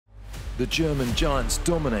The German giants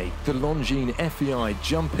dominate the Longines FEI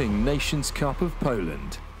Jumping Nations Cup of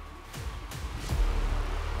Poland.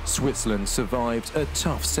 Switzerland survived a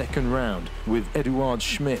tough second round, with Eduard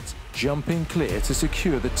Schmidt jumping clear to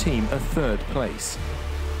secure the team a third place.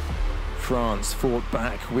 France fought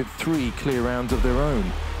back with 3 clear rounds of their own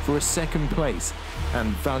for a second place and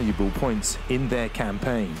valuable points in their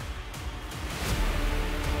campaign.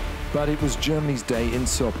 But it was Germany's day in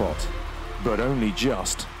Sopot, but only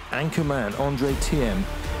just. Anchorman Andre Thiem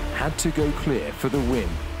had to go clear for the win,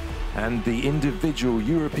 and the individual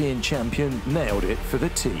European champion nailed it for the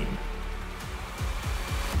team.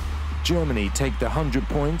 Germany take the 100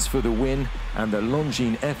 points for the win and the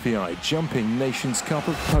Longines FEI Jumping Nations Cup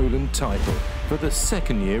of Poland title for the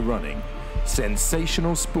second year running.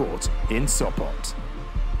 Sensational sport in Sopot.